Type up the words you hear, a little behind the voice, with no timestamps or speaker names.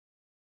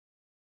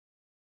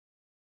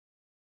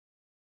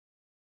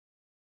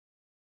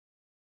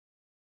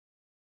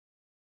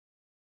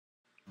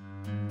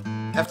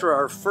After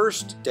our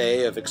first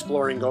day of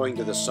exploring going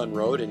to the Sun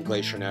Road in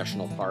Glacier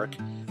National Park,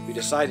 we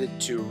decided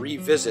to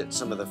revisit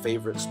some of the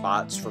favorite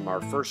spots from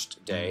our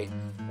first day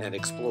and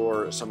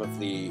explore some of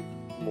the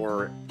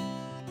more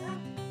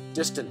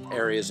distant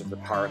areas of the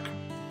park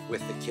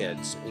with the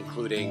kids,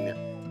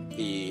 including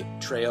the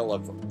trail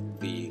of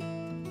the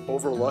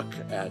overlook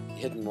at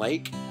Hidden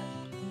Lake,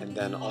 and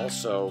then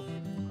also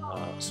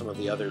some of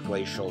the other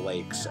glacial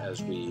lakes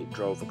as we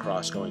drove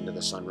across going to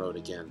the Sun Road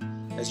again.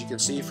 As you can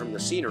see from the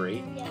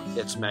scenery, Yes.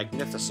 It's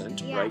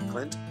magnificent, right,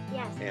 Clint?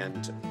 Yes.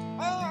 And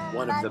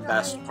one of the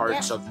best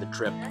parts of the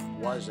trip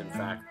was, in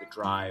fact, the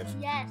drive,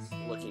 Yes.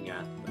 looking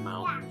at the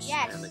mountains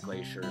Yes. and the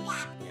glaciers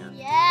and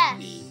Yes.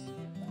 the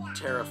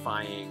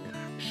terrifying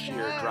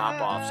sheer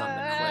drop-offs on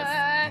the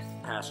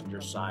cliff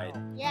passenger side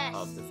Yes.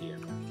 of the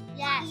vehicle.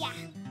 Yes.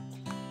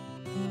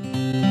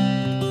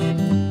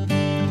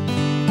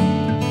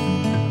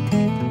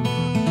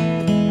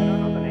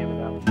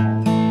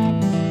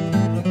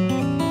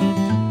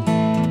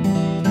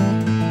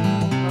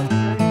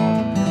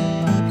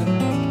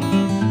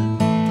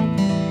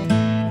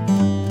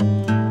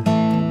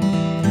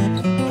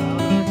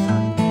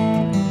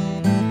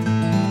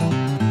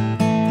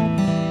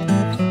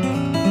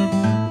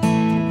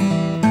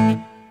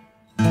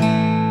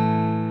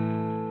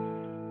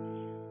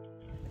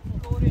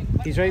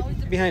 He's right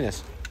behind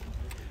us.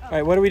 All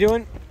right, what are we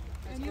doing?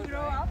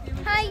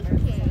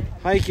 Hiking.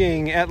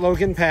 Hiking at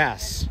Logan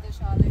Pass,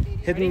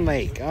 Hidden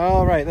Lake.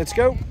 All right, let's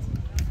go.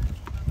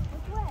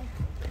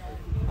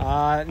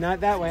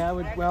 Not that way.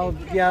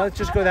 Yeah, let's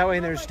just go that way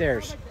and there's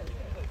stairs.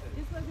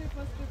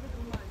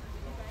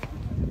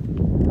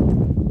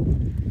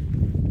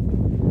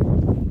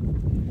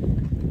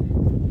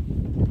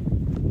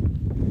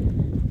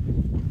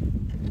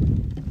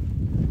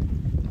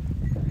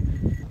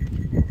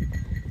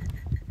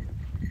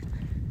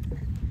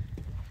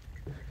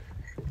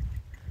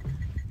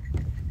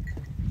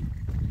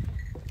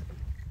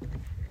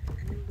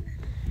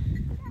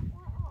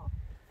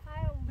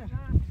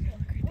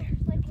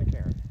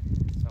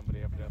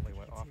 Somebody evidently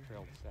went off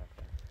trail to stack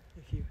there.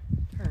 If you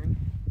turn.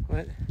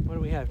 What do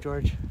we have,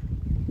 George?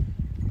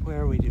 What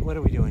are we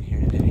doing here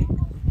today?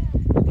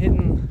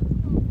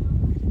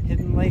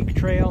 Hidden Lake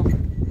Trail,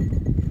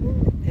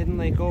 Hidden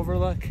Lake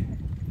Overlook.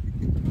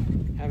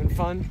 Having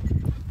fun?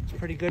 It's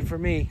pretty good for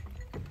me.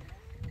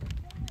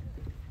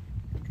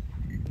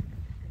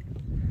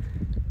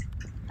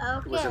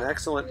 Okay. It was an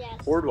excellent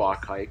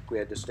boardwalk hike. We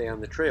had to stay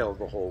on the trail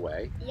the whole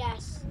way.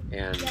 Yes.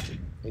 And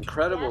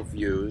incredible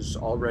views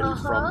already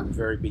from the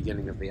very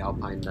beginning of the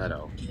Alpine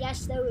Meadow.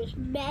 Yes, there was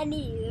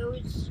many. There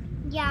was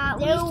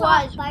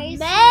bison.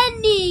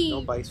 many.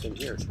 No bison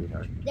here,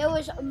 sweetheart. There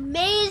was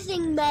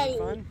amazing many.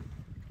 Fun?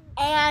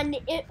 And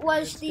it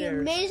was the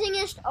Stairs.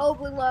 amazingest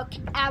overlook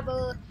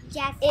ever.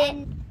 Yes.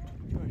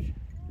 George,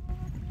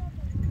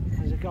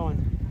 how's it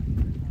going?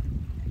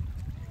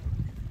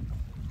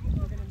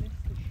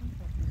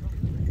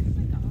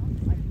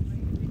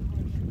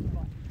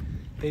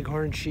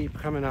 Bighorn sheep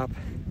coming up.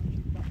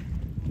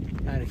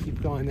 Gotta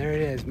keep going. There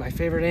it is, my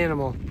favorite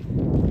animal.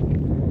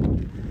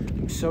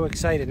 I'm so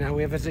excited. Now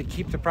we have to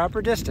keep the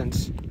proper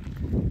distance.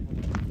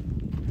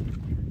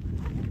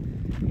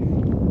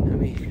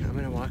 I'm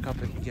gonna walk up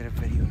and get a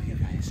video of you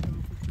guys.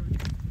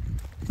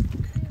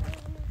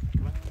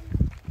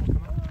 You're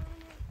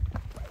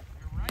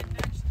right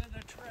next to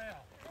the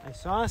trail. I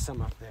saw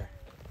some up there.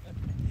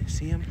 You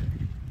see them?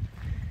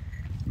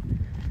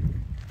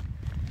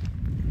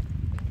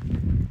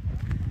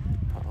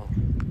 Uh-oh.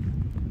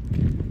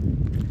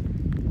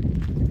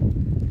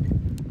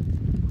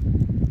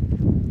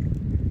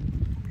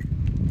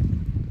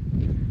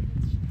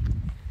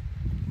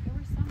 There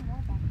were some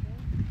more back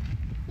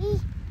there.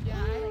 Yeah,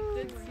 I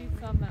did see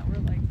some that were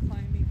like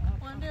climbing up.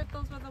 I wonder if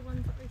those were the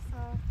ones that we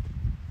saw.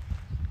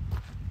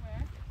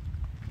 Where?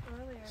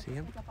 Earlier. See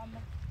them? Up on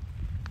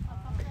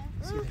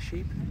the, See the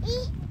sheep?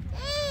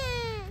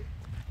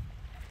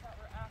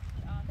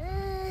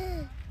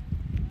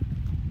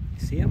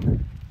 See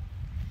them?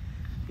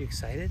 You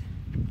excited?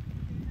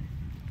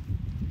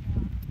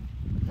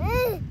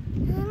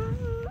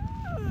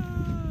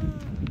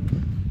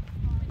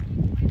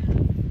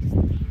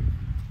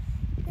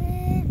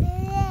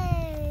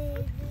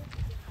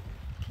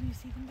 Can you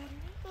see them better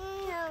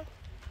now?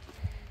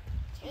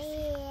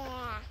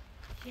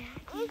 Yeah,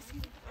 can you see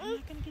them? I'm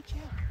not gonna get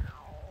you out.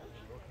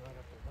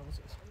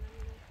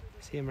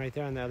 See them right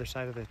there on the other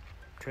side of the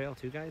trail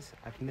too, guys?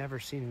 I've never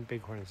seen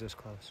bighorns this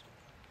close.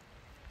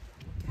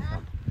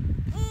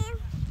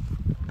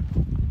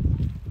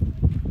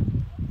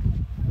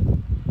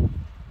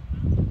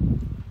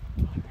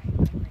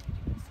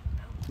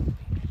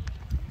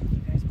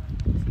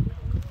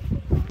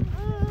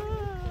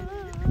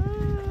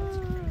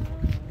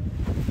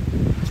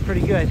 It's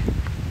pretty good.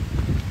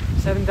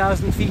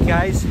 7,000 feet,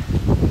 guys.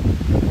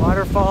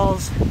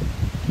 Waterfalls,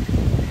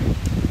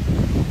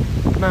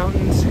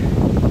 mountains.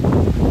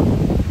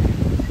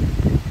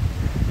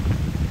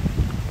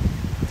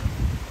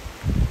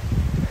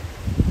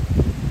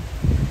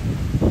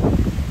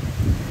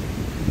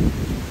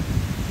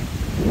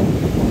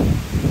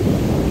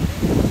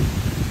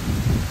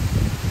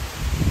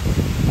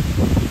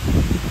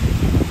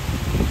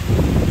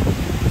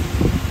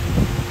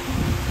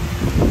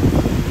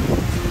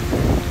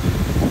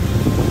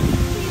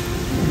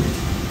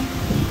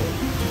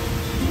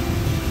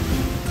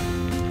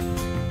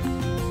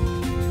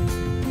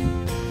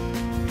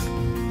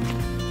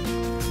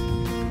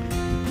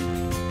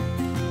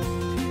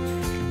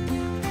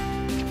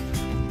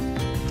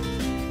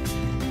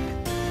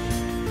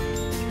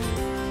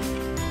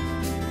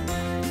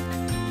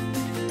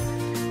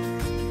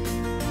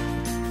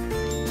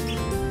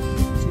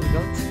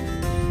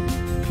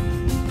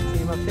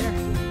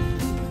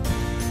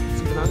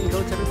 mountain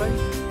goats, everybody?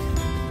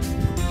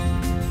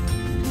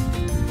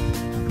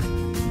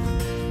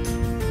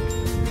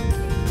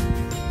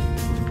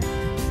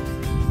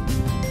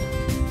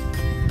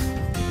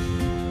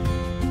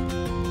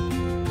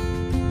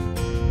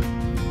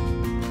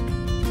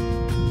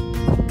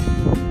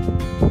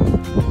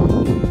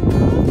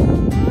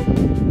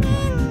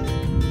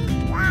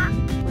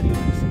 What do you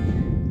want to see?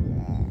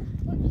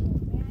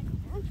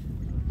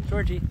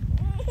 Georgie.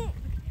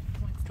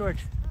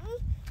 George.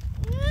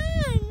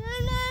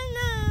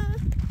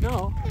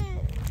 No.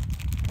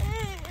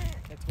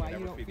 That's why you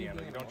don't feed the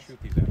animals. You don't shoot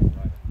these animals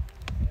either.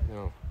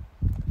 No.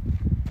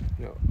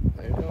 No.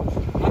 There goes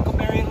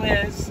Huckleberry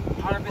Liz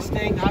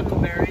harvesting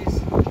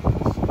huckleberries.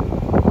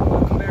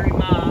 Huckleberry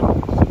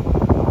Mom.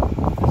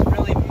 It's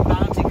really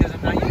bouncy because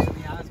I'm not using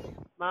the Osmond.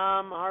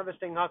 Mom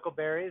harvesting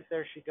huckleberries.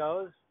 There she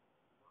goes.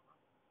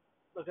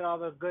 Look at all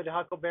the good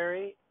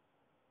huckleberry.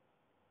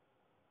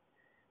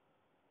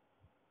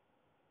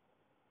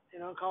 You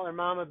don't call her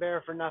Mama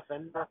Bear for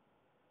nothing.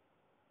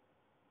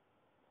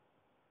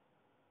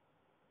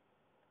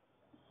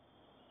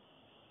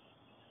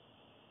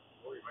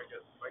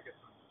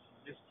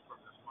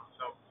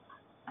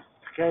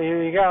 Okay,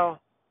 here you go.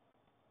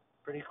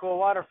 Pretty cool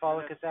waterfall.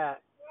 Look at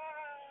that.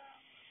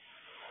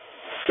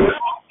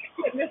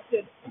 Get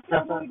misted.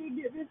 Nobody did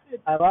get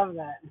misted. I love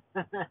that.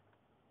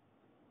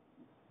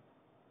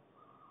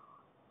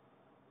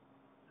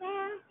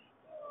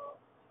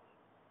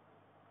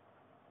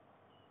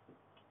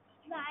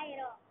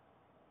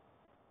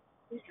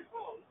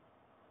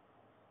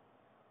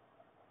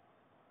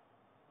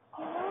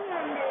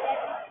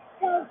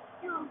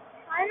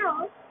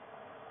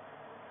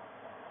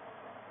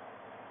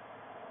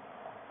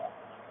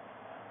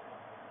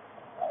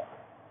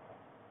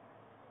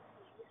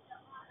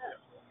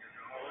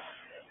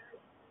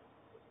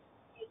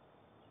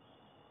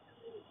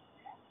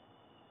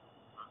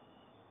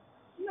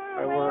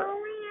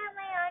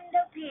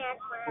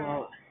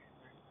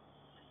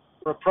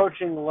 We're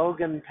approaching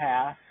Logan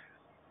Pass.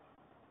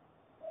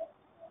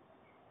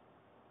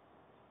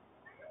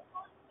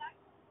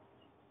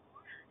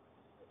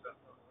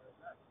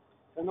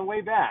 On the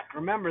way back,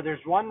 remember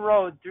there's one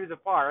road through the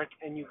park,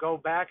 and you go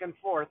back and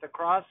forth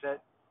across it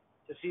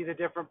to see the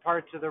different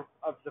parts of the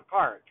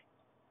park.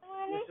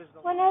 This is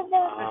One of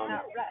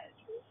those.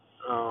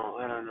 Oh,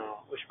 I don't know.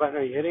 Which button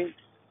are you hitting?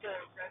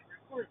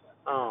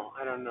 Oh,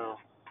 I don't know.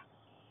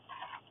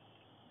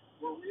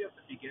 Were we at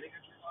the beginning of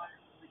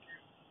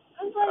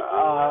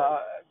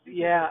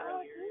Yeah,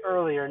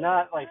 earlier,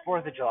 not like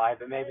 4th of July,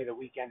 but maybe the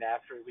week after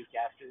that.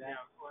 Yeah,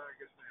 well, I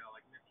guess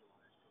like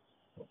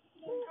mid-July.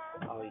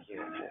 Oh,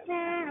 yeah.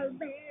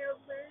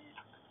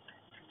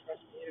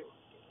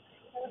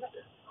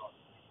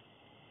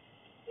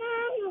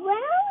 When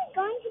are we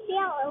going to be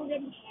at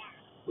Logan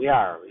Pass? We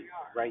are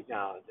right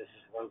now. This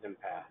is Logan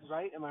Pass.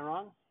 Right? Am I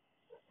wrong?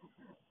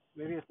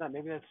 Maybe it's not.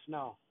 Maybe that's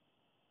snow.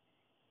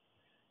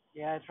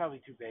 Yeah, it's probably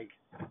too big.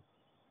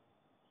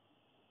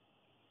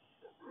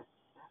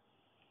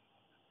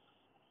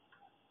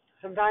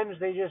 Sometimes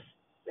they just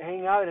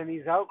hang out in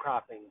these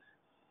outcroppings.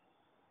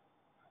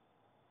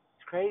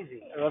 It's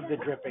crazy. I love the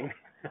dripping.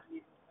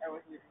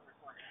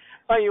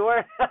 Oh, you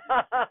were?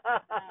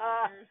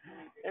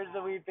 There's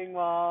the weeping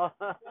wall.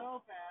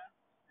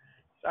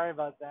 Sorry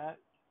about that.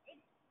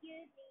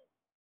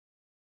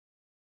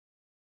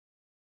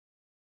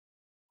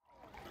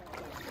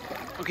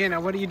 Okay,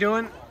 now what are you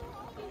doing?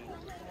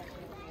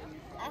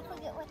 I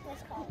forget what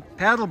this called.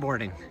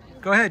 Paddleboarding.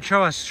 Go ahead,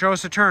 show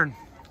us a turn.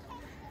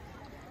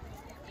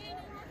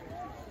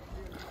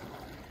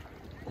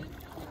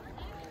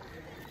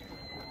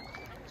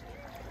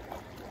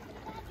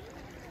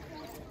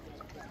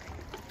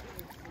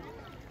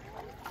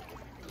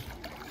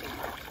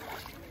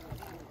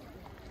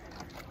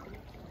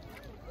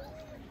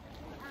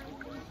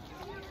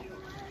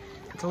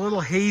 It's a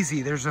little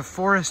hazy. There's a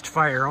forest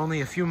fire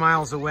only a few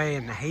miles away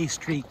in the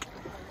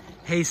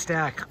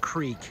Haystack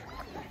Creek.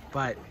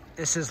 But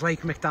this is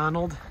Lake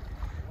MacDonald.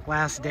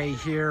 Last day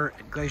here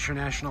at Glacier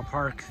National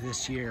Park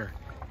this year,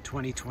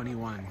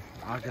 2021,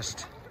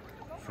 August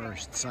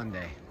 1st,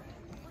 Sunday.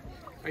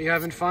 Are you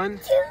having fun?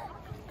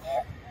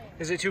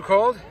 Is it too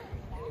cold?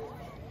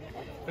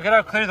 Look at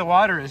how clear the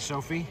water is,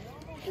 Sophie.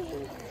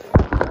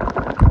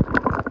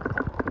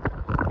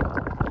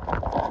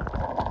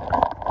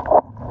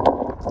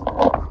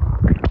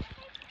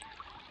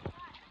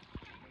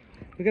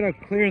 Look at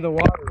how clear the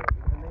water is.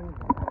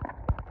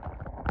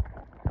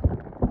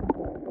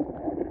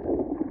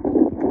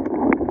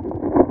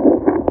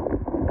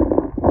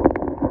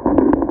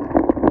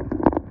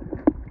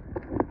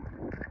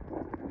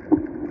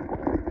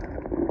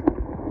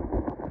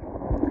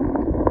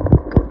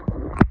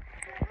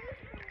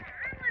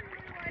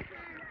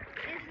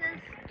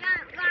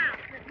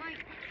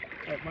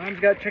 Mom's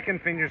got chicken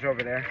fingers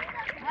over there.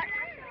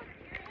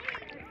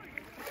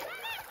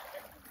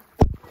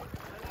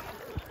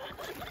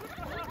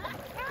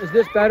 Is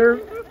this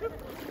better?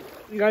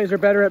 You guys are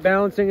better at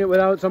balancing it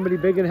without somebody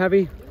big and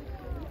heavy?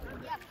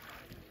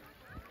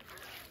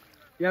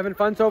 You having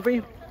fun,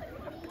 Sophie?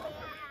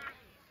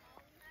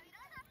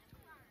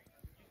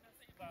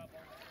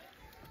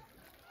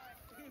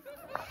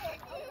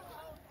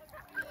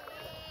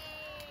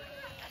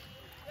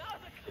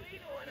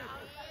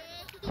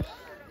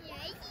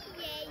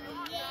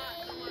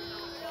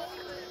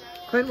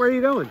 Clint, where are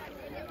you going?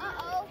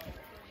 Uh-oh.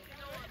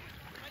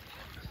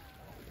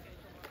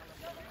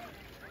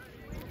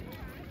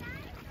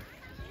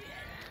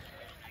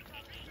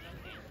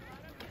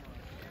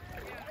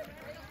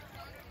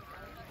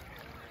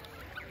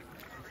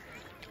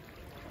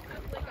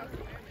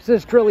 This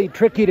is really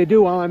tricky to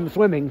do while I'm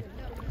swimming.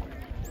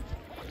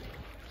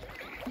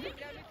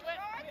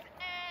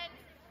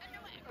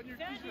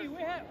 We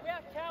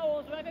have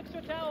towels. We have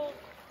extra towels.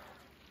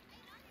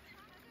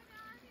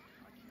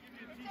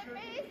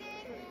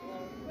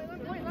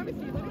 Wait, let me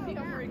see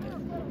how far it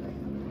goes.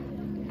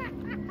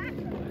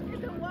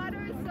 The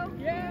water is so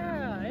clear.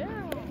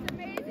 Yeah. It's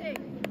amazing.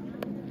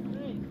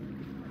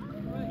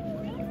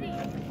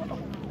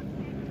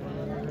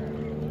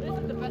 This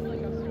is the best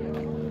lake I've seen.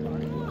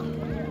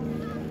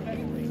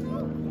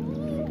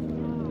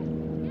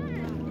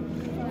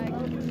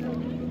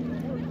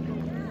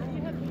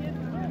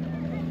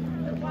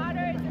 The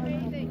water is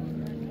amazing.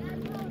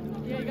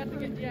 Yeah, you got to.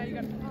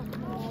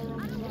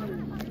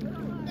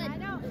 I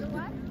know.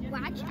 What?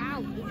 Watch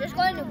out. You're just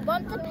going to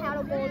bump the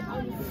paddleboard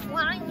and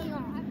flying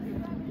off.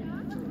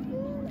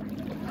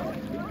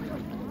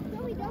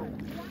 No, we don't.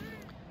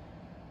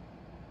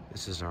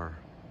 This is our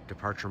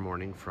departure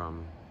morning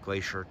from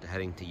Glacier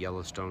heading to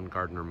Yellowstone,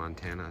 Gardner,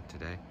 Montana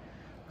today.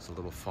 It's a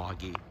little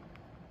foggy,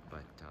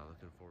 but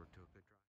looking forward to it.